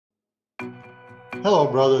Hello,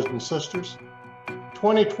 brothers and sisters.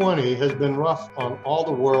 2020 has been rough on all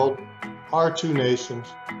the world, our two nations,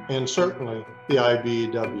 and certainly the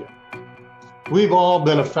IBEW. We've all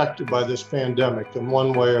been affected by this pandemic in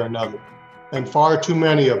one way or another, and far too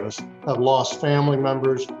many of us have lost family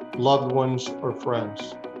members, loved ones, or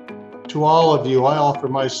friends. To all of you, I offer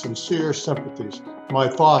my sincere sympathies, my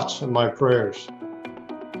thoughts, and my prayers.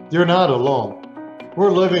 You're not alone.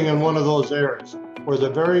 We're living in one of those eras where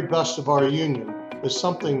the very best of our union is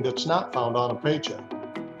something that's not found on a paycheck.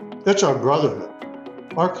 It's our brotherhood,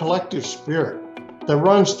 our collective spirit that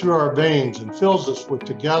runs through our veins and fills us with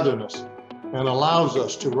togetherness and allows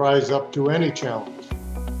us to rise up to any challenge.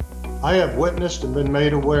 I have witnessed and been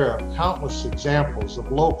made aware of countless examples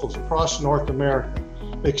of locals across North America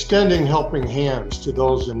extending helping hands to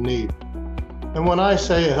those in need. And when I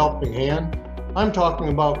say a helping hand, I'm talking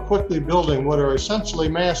about quickly building what are essentially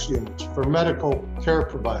mass units for medical care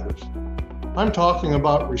providers. I'm talking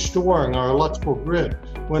about restoring our electrical grid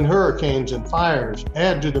when hurricanes and fires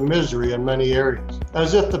add to the misery in many areas,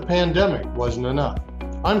 as if the pandemic wasn't enough.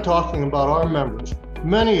 I'm talking about our members,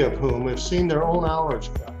 many of whom have seen their own hours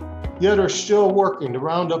cut, yet are still working to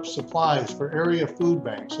round up supplies for area food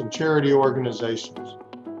banks and charity organizations.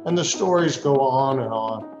 And the stories go on and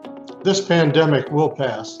on. This pandemic will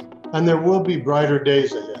pass, and there will be brighter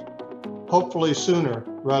days ahead, hopefully sooner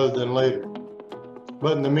rather than later.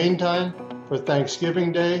 But in the meantime, for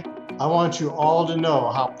Thanksgiving Day, I want you all to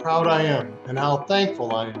know how proud I am and how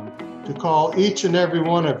thankful I am to call each and every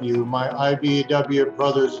one of you my IBEW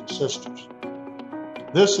brothers and sisters.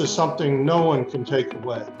 This is something no one can take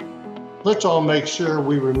away. Let's all make sure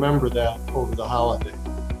we remember that over the holiday.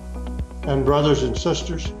 And brothers and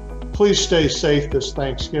sisters, please stay safe this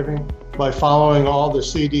Thanksgiving by following all the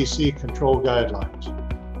CDC control guidelines.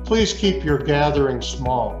 Please keep your gatherings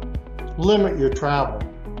small, limit your travel,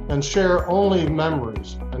 and share only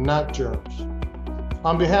memories and not germs.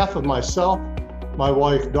 On behalf of myself, my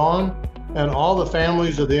wife Dawn, and all the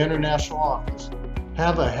families of the International Office,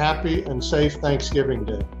 have a happy and safe Thanksgiving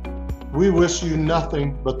Day. We wish you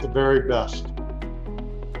nothing but the very best.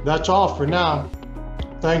 That's all for now.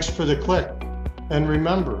 Thanks for the click, and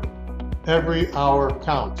remember, every hour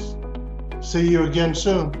counts. See you again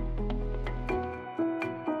soon.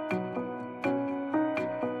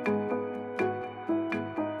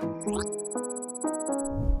 What?